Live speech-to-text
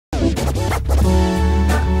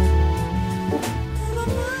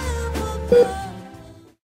Sun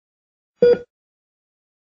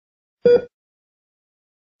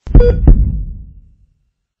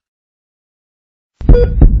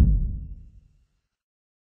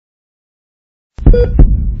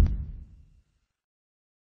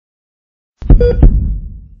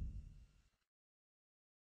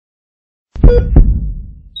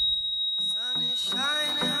is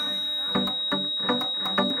shining,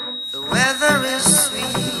 the weather is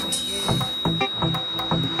sweet, yeah.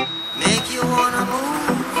 Make you wanna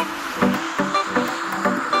move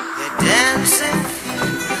your dancing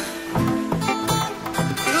feet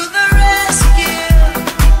to the rescue.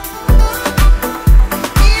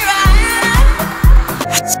 Here I am.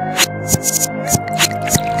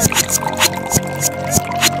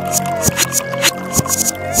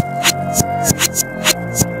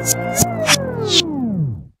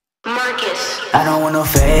 I don't want no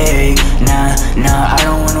fake, nah, nah, I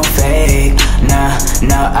don't want no fake, nah,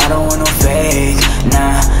 nah, I don't want no fake,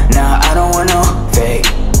 nah, nah, I don't want no fake,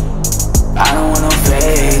 I don't want no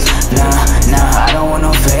fake, nah, nah, I don't want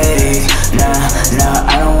no fake, nah, nah,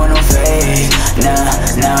 I don't want no fake, nah,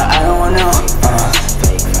 nah, I don't want no,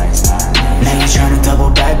 Now you're tryna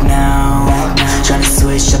double back now, tryna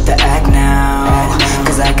switch up the act now,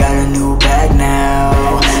 cause I got a new bag now,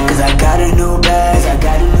 cause I got a new bag,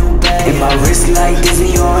 and my wrist like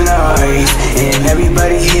Disney on ice, and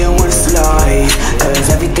everybody here wanna slice, cause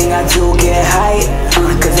everything I do get hype,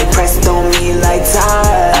 cause they pressed on me like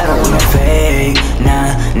tide. I don't want no fake,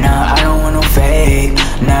 nah, nah, I don't want no fake,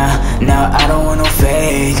 nah, nah, I don't want no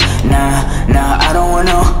fake, nah, nah, I don't want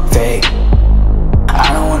no fake, I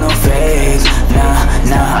don't want no fake, nah,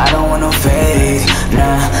 nah, I don't want no fake,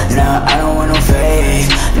 nah, nah, I don't want no fake,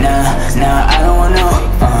 nah, nah, I don't want no,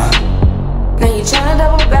 Now you tryna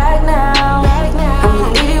double back now,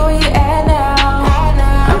 I'ma leave you where you at now,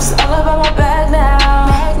 I'm just all about my bag now,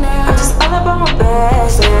 I'm just all about my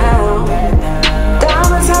bags now.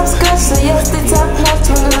 Diamonds top skirt, so yes they top left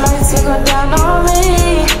when the lights they go down on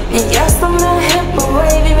me. And yes I'm not hip but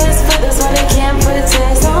wavy misfit, that's why they can't put a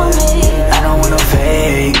taste on me. I don't want no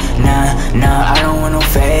fake, nah, nah, I don't want no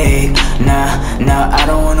fake, nah, nah, I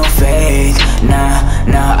don't want no fake, nah,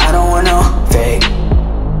 nah, I don't want no fake,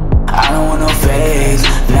 I don't want no fake,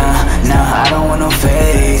 nah, nah, I don't want no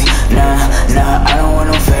fake, nah, nah, I don't want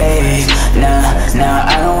no fake, nah, nah,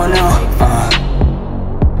 I don't want no,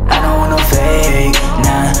 I don't want no fake,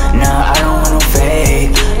 nah, nah, I don't want no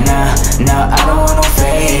fake, nah, nah, I don't want no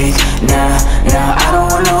fake, nah, nah, I don't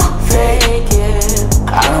want no fake,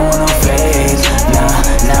 I don't want no fake, nah,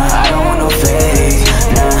 nah, I don't want no fake,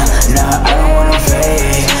 nah, nah, I don't want no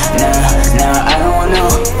fake, nah, nah, I don't want no,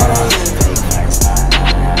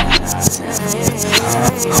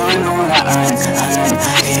 I know what I earn,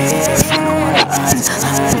 yeah, I know what I earn, yeah, I know what I earn,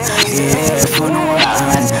 yeah, I know what I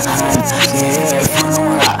earn, yeah, I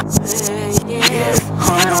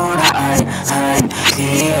know what I earn,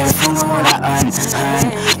 yeah, I know what I earn,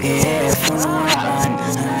 yeah, I know what I earn.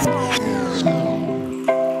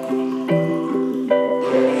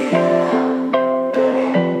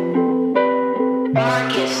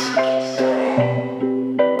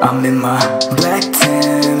 I'm in my black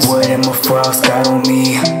Timbs, what am I frost got on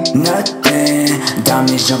me? Nothing,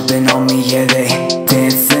 diamonds jumping on me, yeah they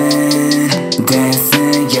dancing,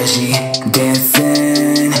 dancing, yeah she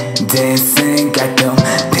dancing, dancing. Got them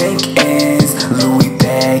pink ends, Louis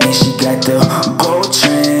bag, and she got the gold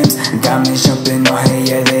trims. Diamonds jumping on her,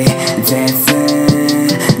 yeah they dancing,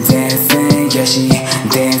 dancing, yeah she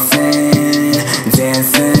dancing,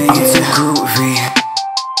 dancing. I'm too groovy,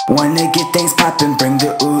 wanna get things poppin', bring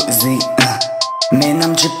the Uzi. Man,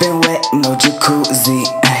 I'm drippin' wet, no jacuzzi.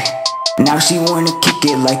 Now she wanna kick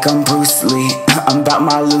it like I'm Bruce Lee. I'm about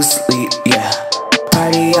my loose sleep, yeah.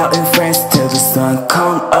 Party out in France till the sun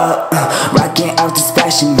come up. Rockin' out this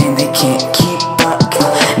fashion, man, they can't keep up.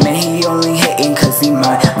 Man, he only hatin' cause he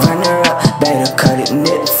might run her up. Better cut it,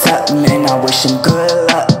 nip tuck, man, I wish him good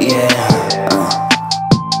luck, yeah.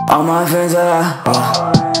 All my friends are,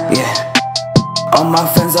 yeah. All my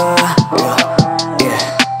friends are,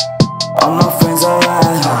 yeah. All my friends are,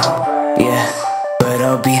 yeah. But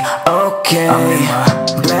I'll be okay. I'm in my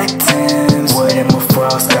black Timbs, what am I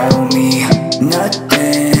frost got on me?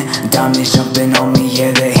 Nothing, diamonds jumping on me,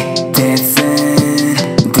 yeah they dancing,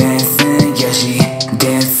 dancing, yeah she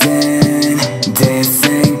dancing,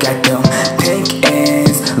 dancing. Got them pink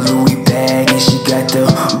ends, Louis bag, and she got the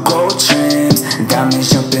gold trims. Diamonds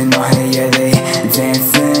jumping on her, yeah they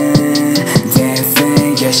dancing,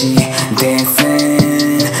 dancing, yeah she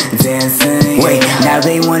dancing, dancing. Wait, now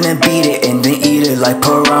they wanna beat it and then eat it like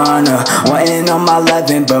piranha. Wanting on my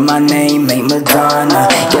 11, but but my name ain't Madonna.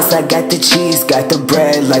 Yes, I got the cheese, got the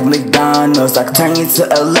bread like McDonald's. I can turn you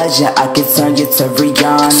to a legend, I can turn you to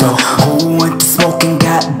Rihanna. So who went to smoke and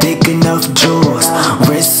got big enough jewels?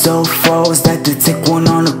 Wrist so froze that to take one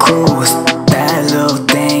on a cruise. That little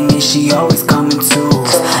thing, and she always coming to.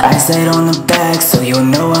 I said on the back, so you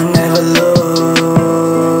know I never lose.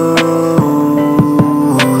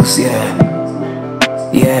 Yeah,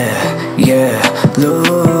 yeah, yeah,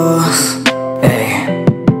 lose. Hey,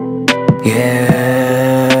 yeah.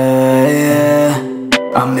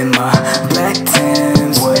 I'm in my black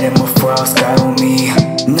Timbs, what am I frost got on me?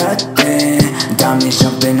 Nothing, diamonds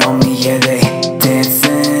jumping on me, yeah, they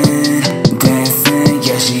dancing, dancing,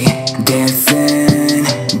 yeah, she dancing,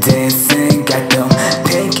 dancing. Got them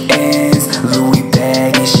pink ends, Louis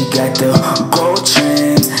bag, and she got the gold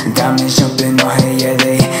trims. Diamonds jumping on her, yeah,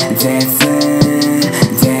 they dancing,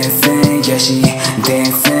 dancing, yeah, she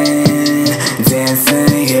dancing,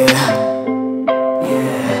 dancing, yeah.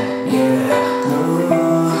 Yeah, yeah,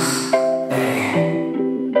 lose, hey,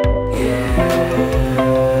 yeah.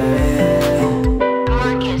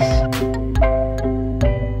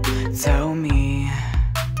 Tell me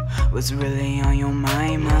what's really on your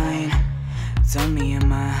mind. Tell me,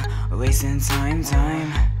 am I wasting time?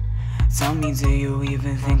 Tell me, do you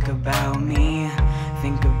even think about me?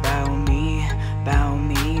 Think about me,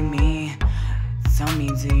 me. Tell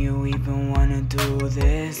me, do you even wanna do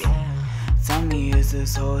this? Tell me, is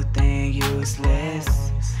this whole thing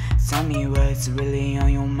useless? Tell me what's really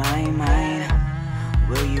on your mind.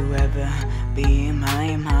 Will you ever be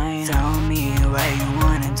mine? Tell me what you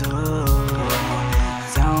wanna do.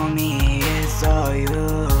 Tell me it's all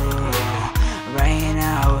you. Right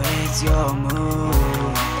now it's your move.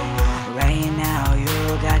 Right now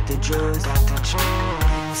you got the juice.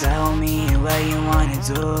 Tell me what you wanna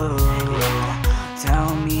do.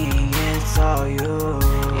 Tell me it's all you.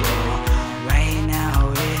 Right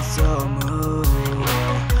now it's your move.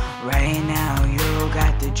 Right now you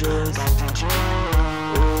got the juice.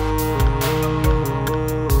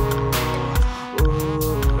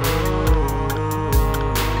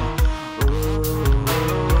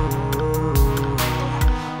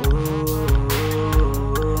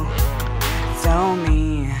 Tell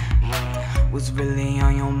me what's really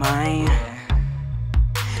on your mind.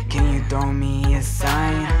 Can you throw me a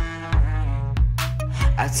sign?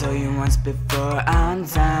 I told you once before, I'm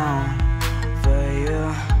down for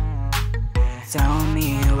you. Tell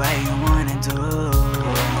me what you wanna do.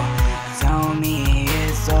 Tell me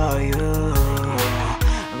it's all you.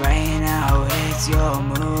 Right now it's your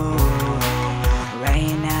move.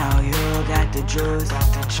 Right now you got the juice.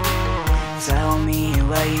 Tell me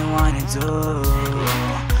what you wanna do.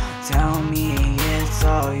 Tell me it's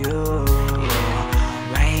all you.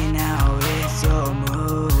 Right now it's your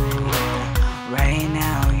move. Right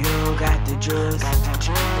now you got the juice.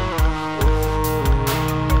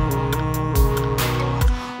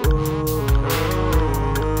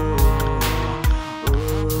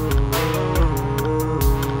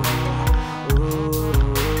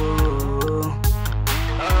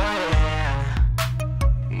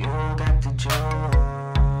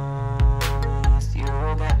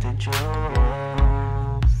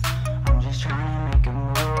 I'm just trying to make a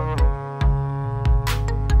move.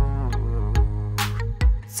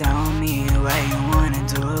 Tell me what you wanna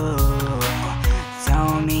do.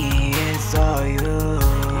 Tell me it's all you.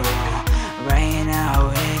 Right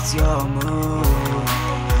now it's your move.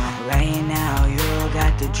 Right now you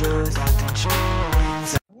got the juice.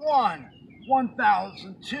 1,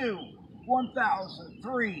 1002,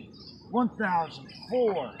 1003,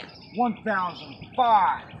 1004,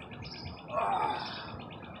 1005.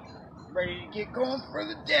 Ready to get going for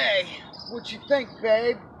the day. What you think,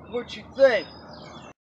 babe? What you think?